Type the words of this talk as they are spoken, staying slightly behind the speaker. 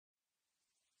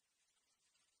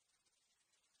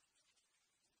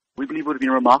we believe it would have been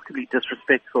remarkably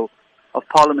disrespectful of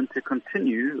Parliament to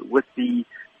continue with the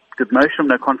motion of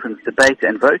no confidence debate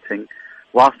and voting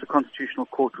whilst the Constitutional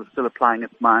Court was still applying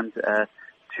its mind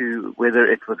to whether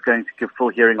it was going to give full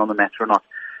hearing on the matter or not.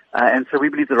 And so we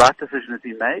believe the right decision has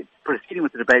been made. Proceeding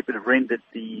with the debate would have rendered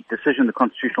the decision the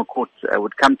Constitutional Court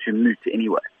would come to moot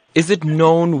anyway. Is it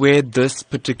known where this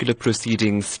particular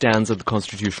proceeding stands at the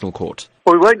Constitutional Court?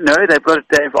 Well, we won't know.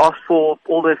 They've asked for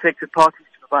all the affected parties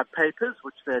to provide papers,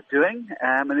 which they're doing,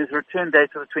 and there's a return date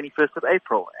of the 21st of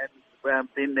April. And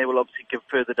then they will obviously give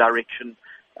further direction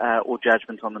or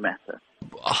judgment on the matter.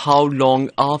 How long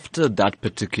after that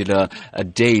particular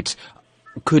date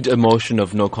could a motion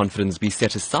of no confidence be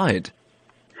set aside?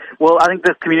 Well, I think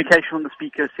the communication from the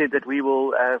Speaker said that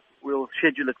we'll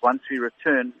schedule it once we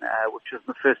return, which is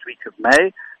the first week of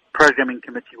May. Programming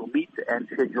Committee will meet and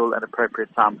schedule an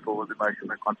appropriate time for the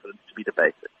motion of confidence to be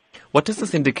debated. What does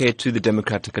this indicate to the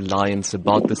Democratic Alliance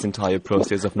about this entire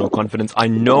process of no confidence? I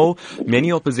know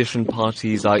many opposition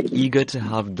parties are eager to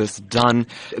have this done.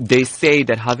 They say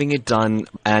that having it done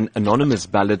an anonymous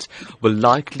ballot will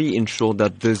likely ensure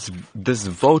that this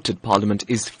vote at Parliament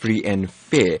is free and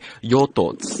fair. Your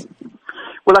thoughts?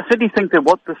 Well, I certainly think that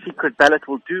what the secret ballot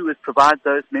will do is provide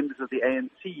those members of the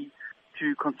ANC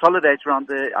to consolidate around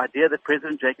the idea that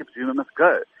President Jacob Zuma must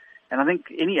go. And I think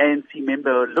any ANC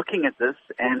member looking at this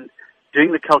and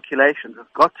doing the calculations has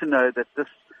got to know that this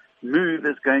move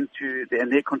is going to,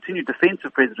 and their continued defense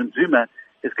of President Zuma,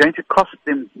 is going to cost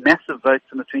them massive votes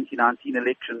in the 2019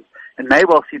 elections and may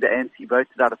well see the ANC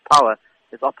voted out of power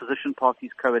as opposition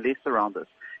parties coalesce around this.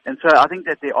 And so I think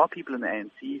that there are people in the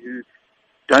ANC who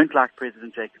don't like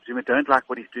President Jacob Zuma, don't like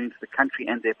what he's doing to the country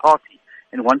and their party,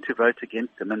 and want to vote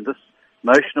against him. And this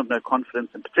motion of no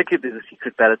confidence, and particularly the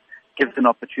secret ballot, gives an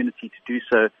opportunity to do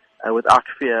so without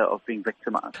fear of being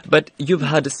victimized. But you've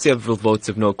had several votes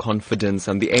of no confidence,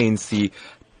 and the ANC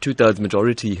two-thirds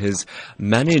majority has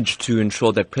managed to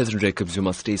ensure that President Jacob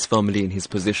Zuma stays firmly in his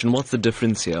position. What's the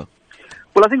difference here?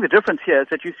 Well, I think the difference here is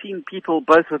that you've seen people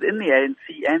both within the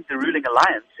ANC and the ruling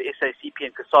alliance, SACP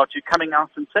and COSATU, coming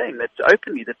out and saying that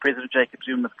openly that President Jacob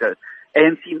Zuma must go.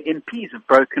 ANC MPs have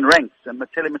broken ranks, and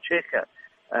Matele Macheka,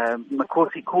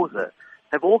 Makosi Khoza,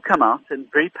 have all come out and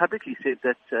very publicly said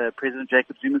that President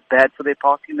Jacob Zuma is bad for their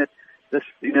party and that this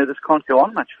can't go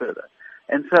on much further.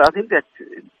 And so I think that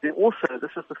also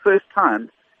this is the first time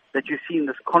that you've seen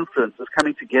this confluence, this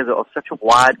coming together of such a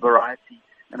wide variety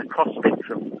and a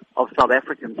cross-spectrum of South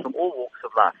Africans from all walks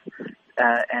of life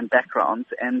and backgrounds,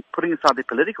 and putting aside their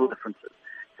political differences.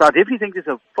 So I definitely think there's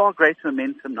a far greater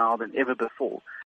momentum now than ever before.